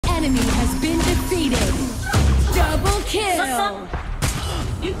enemy has been defeated. Double kill.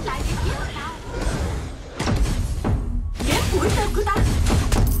 Đứng lại để giết tao. Ghép mũi tên của ta.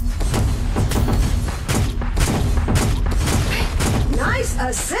 Nice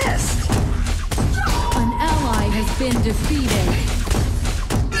assist. An ally has been defeated.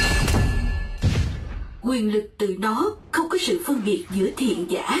 Quyền lực từ nó không có sự phân biệt giữa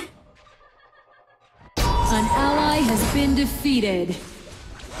thiện giả. An ally has been defeated.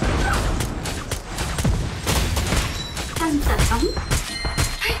 Tăng tà ống.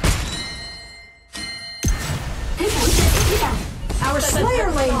 Thế mũi tên phía đằng. Our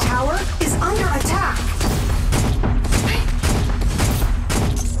Slayer lane tower is under attack.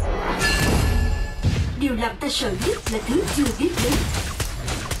 Điều làm ta sợ nhất là thứ chưa biết đến.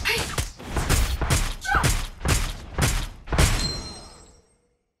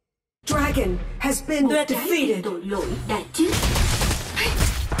 Dragon has been defeated. Tội lỗi đã chết.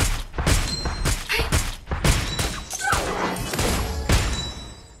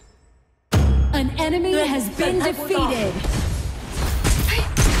 An enemy has been defeated.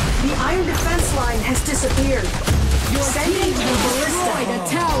 The iron defense line has disappeared. Your Sending team the has ballista. destroyed a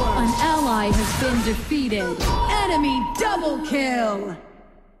tower. An ally has been defeated. Enemy double kill.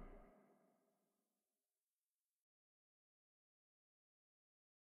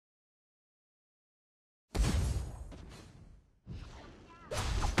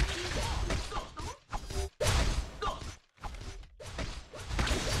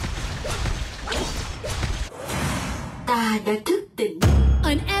 Ta đã thức tỉnh.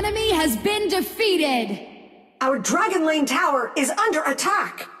 An enemy has been defeated. Our Dragon lane tower is under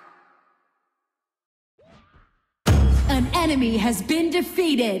attack. An enemy has been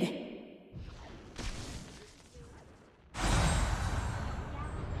defeated.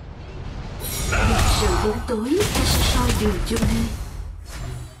 Sự bóng tối ta sẽ soi đường cho ngươi.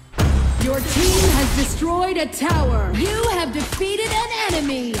 Your team has destroyed a tower. You have defeated an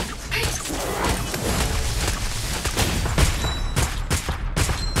enemy.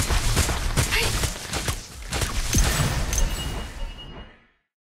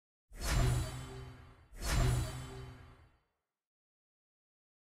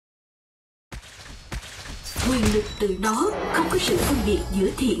 Quyền lực từ nó không có sự phân biệt giữa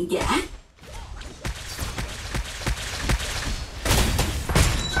thiện giả.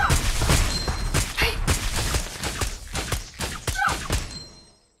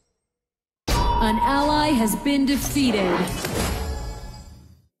 An ally has been defeated.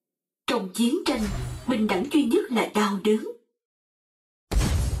 Trong chiến tranh, bình đẳng duy nhất là đau đớn.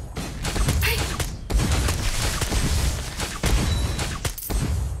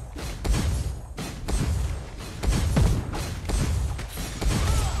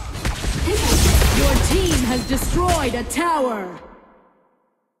 Your team has destroyed a tower.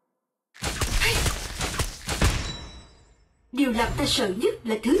 Điều làm ta sợ nhất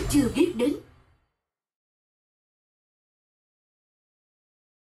là thứ chưa biết đến.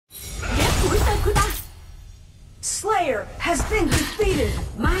 Ghép mũi tên của ta. Slayer has been defeated.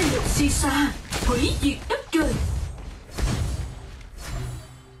 Mai một si xa, hủy diệt đất trời.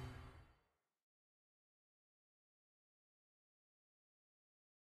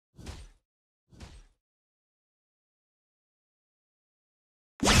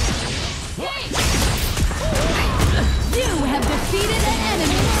 You have defeated an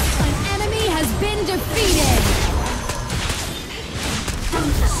enemy. An enemy has been defeated.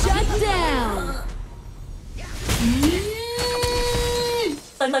 Shut down.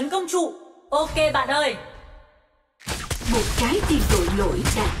 Tấn công trụ. Ok bạn ơi. Một trái tim tội lỗi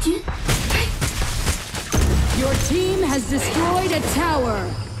đã chết. Your team has destroyed a tower.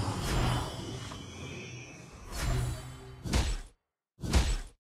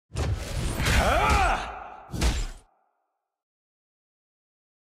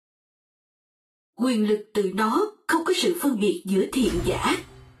 Quyền lực từ nó không có sự phân biệt giữa thiện giả.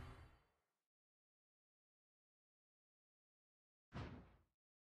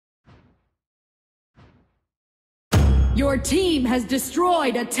 Your team has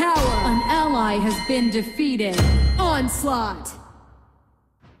destroyed a tower. An ally has been defeated. Onslaught.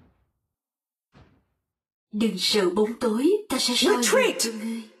 Đừng sợ bóng tối, ta sẽ soi đường Retreat! cho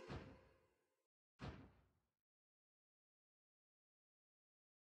ngươi.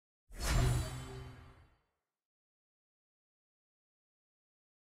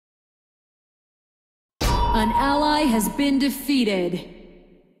 An ally has been defeated.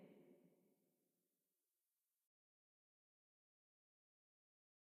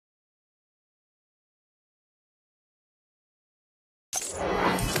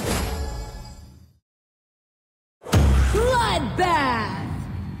 Bloodbath!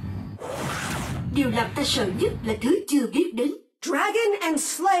 Điều làm ta sợ nhất là thứ chưa biết đến. Dragon and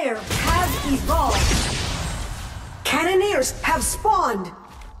Slayer have evolved. Cannoneers have spawned.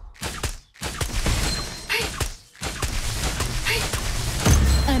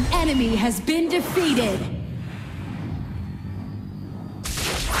 An enemy has been defeated.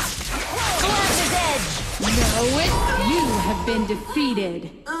 Glass's edge. No, you have been defeated.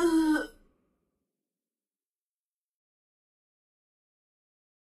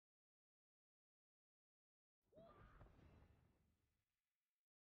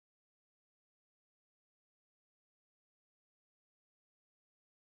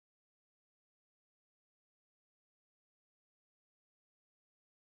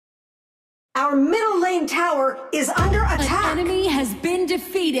 Our middle lane tower is under attack. An enemy has been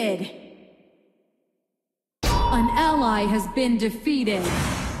defeated. An ally has been defeated.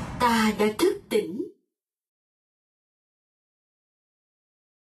 Ta đã thức tỉnh.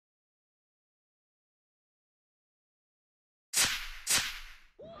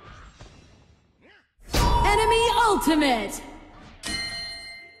 Enemy ultimate.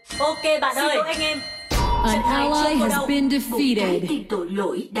 Ok bạn ơi. Xin lỗi anh em. An ally has been Một cái defeated. tên tội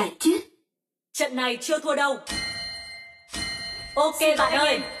lỗi đã chết. Trận này chưa thua đâu. Ok bạn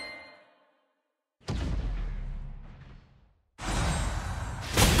ơi.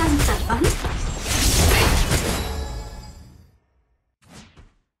 Tăng tàn bắn.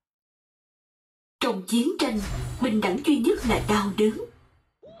 Trong chiến tranh, bình đẳng duy nhất là đau đớn.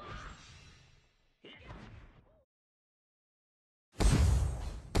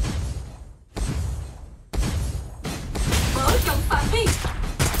 Ở trong phạm vi.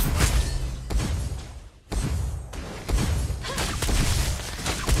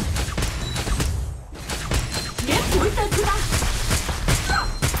 Ghép mũi tên thứ ba.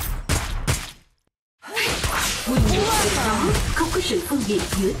 Quyền lực của nó không có sự phân biệt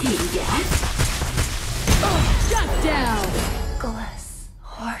giữa thiện giả. Shut down. Glass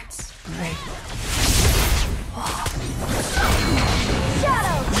hearts break.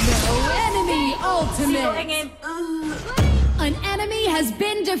 No enemy Xin lỗi ultimate. anh em. An enemy has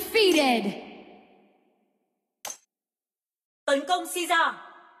been defeated. Tấn công Caesar.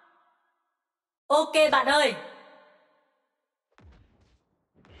 Ok bạn ơi.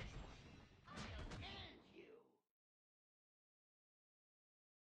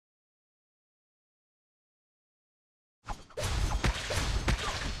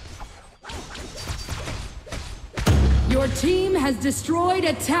 Your team has destroyed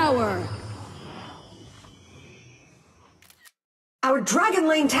a tower. Our Dragon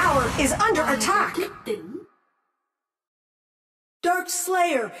Lane tower is under attack. Thức tỉnh. Dark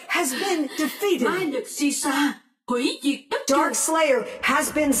Slayer has been Ma defeated. lực Caesar hủy diệt đất trời. Dark Slayer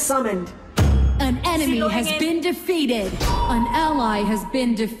has been summoned. An enemy lỗi has anh em. been defeated. An ally has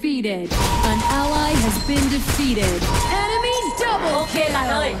been defeated. An ally has been defeated. Enemy double Ok bạn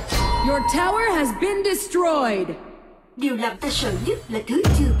ơi. kill. Your tower has been destroyed. Điều làm ta sợ nhất là thứ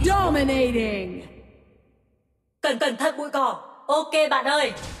chưa biết. Dominating. Cẩn thận bụi cỏ. Ok bạn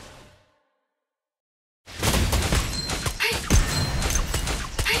ơi.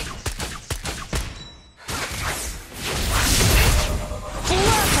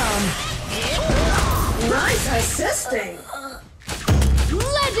 Nice assisting.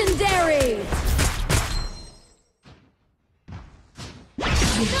 Legendary.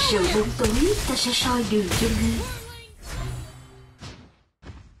 Vì sợ bóng tối, ta sẽ soi đường cho ngươi.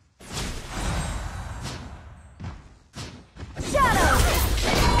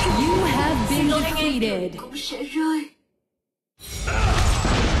 You have been defeated. Cũng sẽ rơi.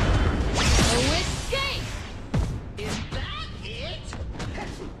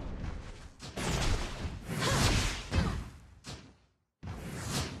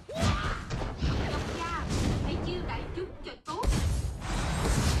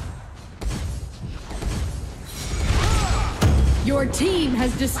 Your team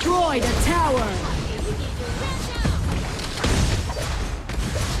has destroyed a tower.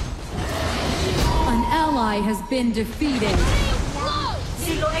 An ally has been defeated.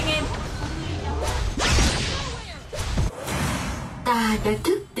 Xin lỗi anh em. Ta đã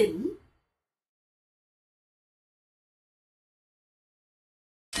thức tỉnh.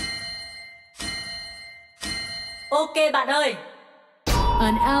 Ok bạn ơi.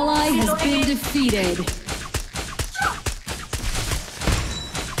 An ally has been defeated.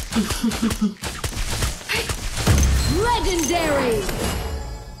 Legendary.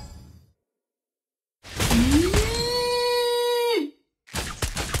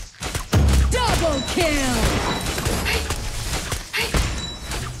 Double kill.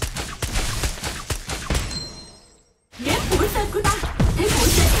 Ghép mũi tên của ta. Thế mũi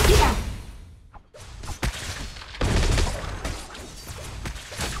tên thế nào?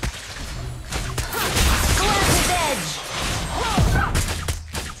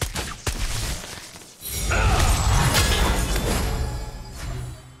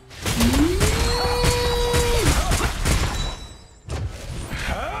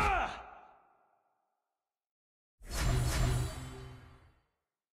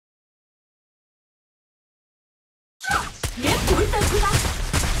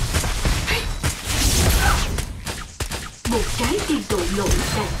 lỗi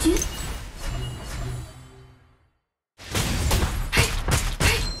đã chết.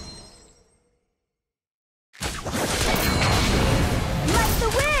 Like the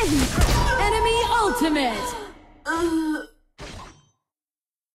wind! Enemy ultimate!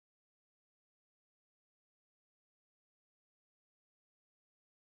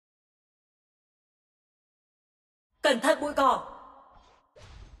 Cẩn thận bụi cỏ.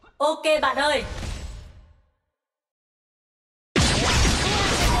 Ok bạn ơi.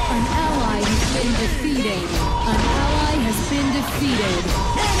 An ally has been defeated. An ally has been defeated.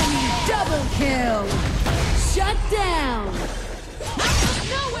 Enemy double kill! Shut down! Out of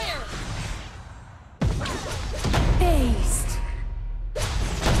nowhere! Aced!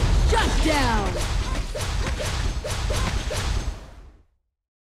 Shut down!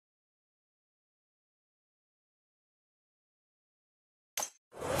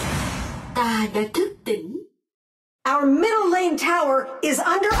 Ta đã thức tỉnh. Our middle lane tower is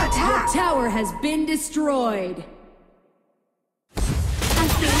under The attack. tower has been destroyed. Anh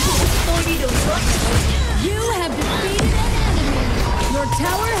tiểu thủ, tôi đi đường trước. You have defeated an enemy. Your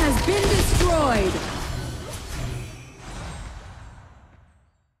tower has been destroyed.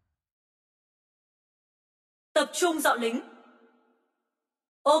 Tập trung dọn lính.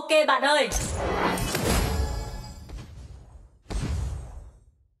 Ok bạn ơi.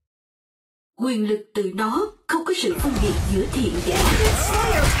 Quyền lực từ nó không có sự phân biệt giữa thiện giả.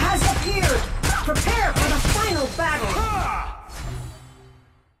 Slayer has appeared. Prepare for the final battle.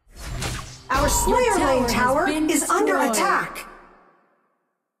 Our Slayer lane tower is under attack.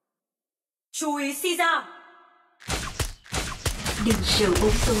 Chú ý si ra. Đừng sợ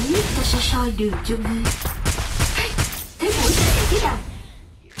bóng tối, ta sẽ soi đường cho ngươi. Thế mũi tên thế nào?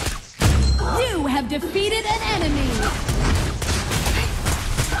 You have defeated an enemy.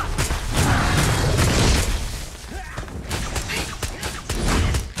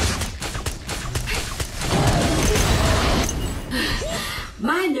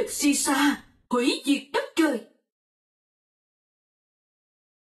 Ma lực si xa, hủy diệt đất trời.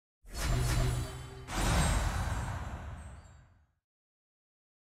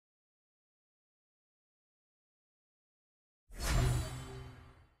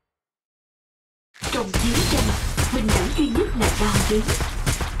 Trong chiến tranh, bình đẳng duy nhất là đau đớn.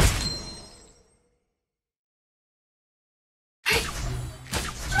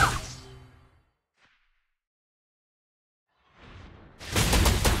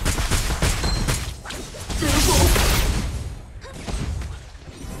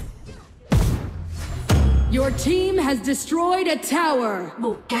 Your team has destroyed a tower.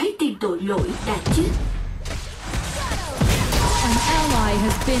 Một trái tim tội lỗi đã chết. An ally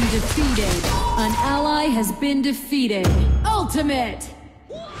has been defeated. An ally has been defeated. Ultimate!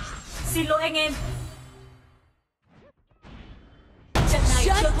 Xin lỗi anh em. Trận này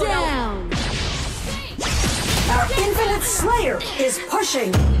chưa Shut thua đâu. down! Our infinite Slayer is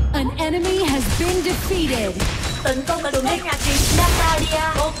pushing. An enemy has been defeated. Tấn công tấn công nhà chính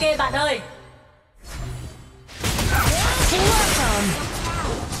Natalia. Ok bạn ơi.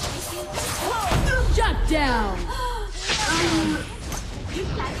 Shut down!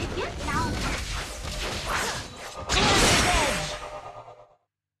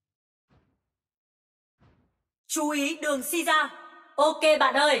 Chú ý đường si ra. Ok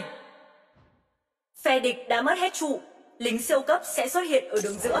bạn ơi. Phe địch đã mất hết trụ. Lính siêu cấp sẽ xuất hiện ở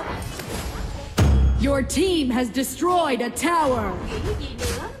đường giữa. Your team has destroyed a tower.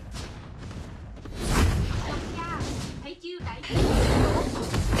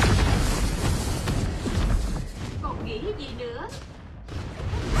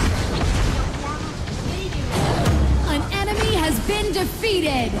 An enemy has been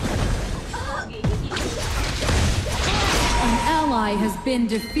defeated. An ally has been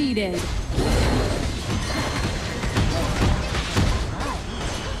defeated.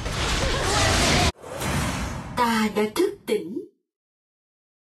 Ta đã thức tỉnh.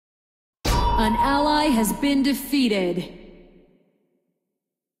 An ally has been defeated.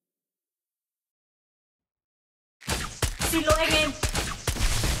 Xin lỗi anh em.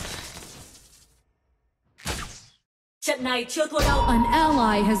 Trận này chưa thua đâu. An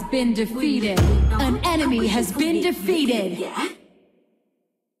ally has been defeated. An enemy has been defeated.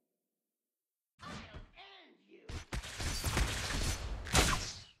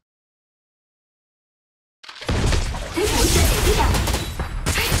 Thế mũi tên thế nào?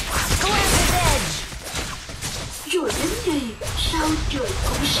 Rồi đến đây, sao trời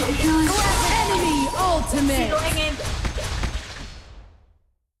cũng sẽ rơi. Enemy Xin ultimate. lỗi anh em.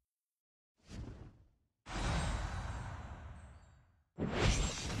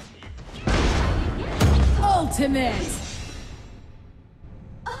 Ultimate.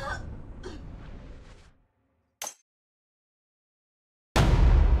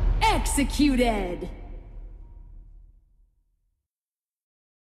 Executed!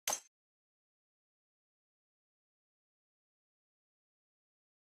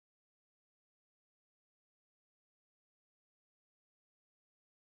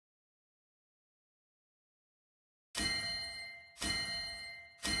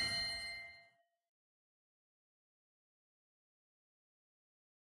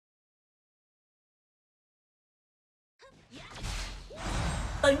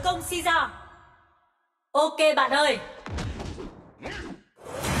 Tấn công Caesar. Ok bạn ơi.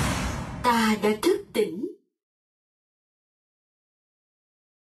 Ta đã thức tỉnh.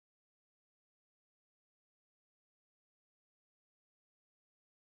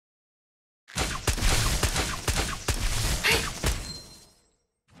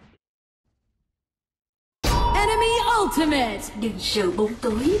 Enemy ultimate! Đừng sợ bóng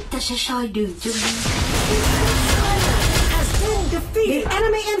tối, ta sẽ soi đường cho ngươi. Has been defeated. The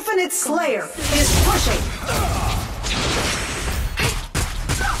enemy Infinite Slayer is pushing.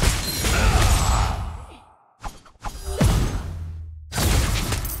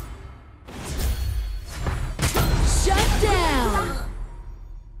 Shut down!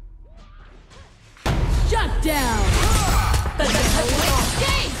 Shut down!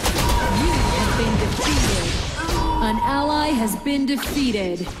 You have been defeated. An ally has been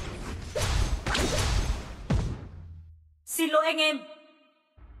defeated. Xin lỗi anh em.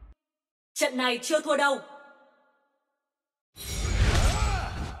 Trận này chưa thua đâu.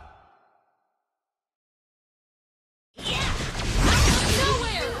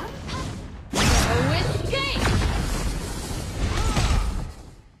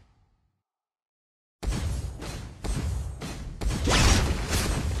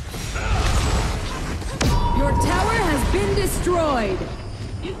 Your tower has been destroyed.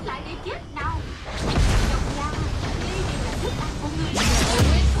 Đứng lại để chết nào. Độc la, đây đều là thức ăn của ngươi.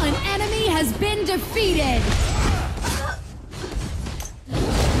 An enemy has been defeated.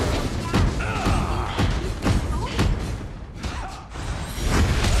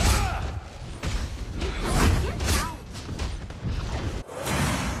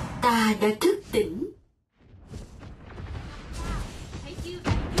 Ta đã thức tỉnh.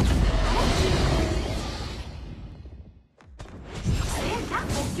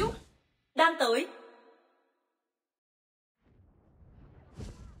 Đang tới.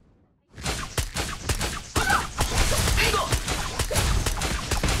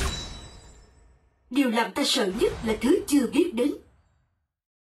 Điều làm ta sợ nhất là thứ chưa biết đến.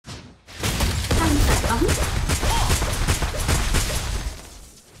 Tăng tạt ấm.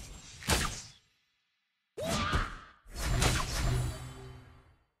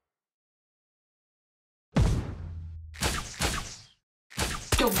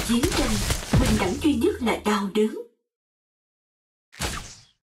 Trong chiến tranh, bình đẳng duy nhất là đau đớn.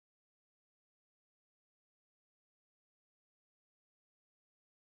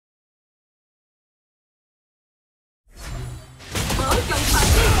 Mở rộng phạm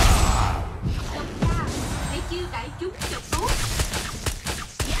vi. Độc la, hãy chiêu đại chúng cho tốt.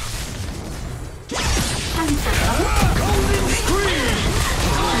 Tăng tạt ấm.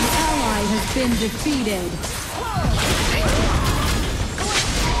 An ally has been defeated.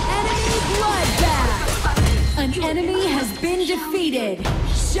 Enemy bloodbath. An enemy has been defeated.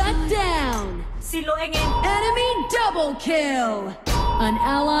 Shut down. Xin lỗi anh em. Enemy double kill. An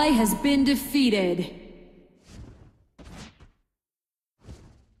ally has been defeated.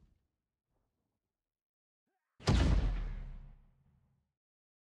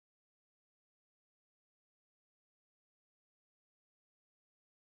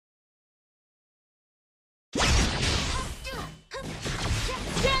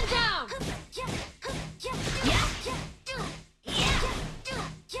 Stand down!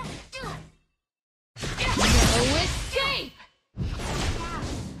 No escape!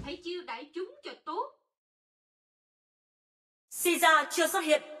 Hãy chiêu đại chúng cho tốt. Caesar chưa xuất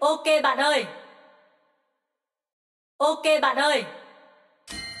hiện. Ok bạn ơi. Ok bạn ơi.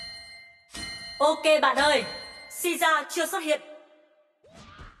 Ok bạn ơi. Caesar chưa xuất hiện.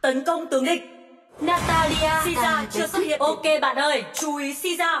 Tấn công tướng địch. Natalia. Caesar chưa xuất hiện. Ok bạn ơi. Chú ý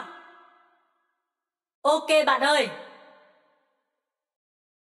Caesar. Ok bạn ơi.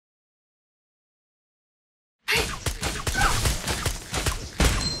 Hãy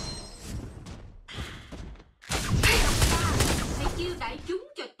chiêu đại chúng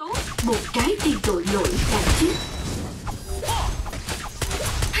cho tốt. Một trái tim tội lỗi đã chết.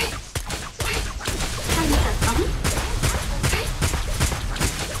 Tăng tạt ấm.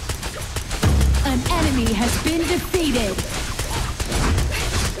 An enemy has been defeated.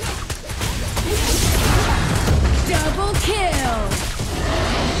 Double kill.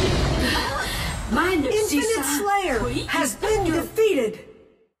 Ma lực Infinite Caesar Slayer hủy has diệt tất been cả. defeated.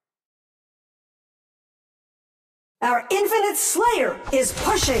 Our Infinite Slayer is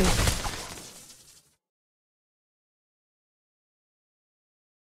pushing.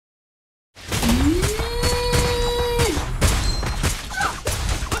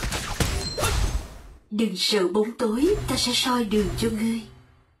 Đừng sợ bóng tối, ta sẽ soi đường cho ngươi.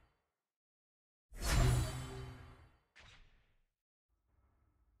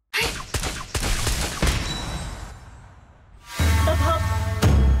 Tập hợp.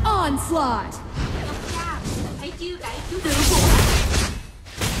 Onslaught! Hãy chiêu đãi chú tự bộ.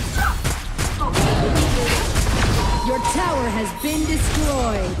 Còn Your tower has been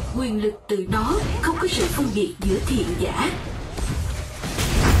destroyed. quyền lực từ nó không có sự phân biệt giữa thiện giả.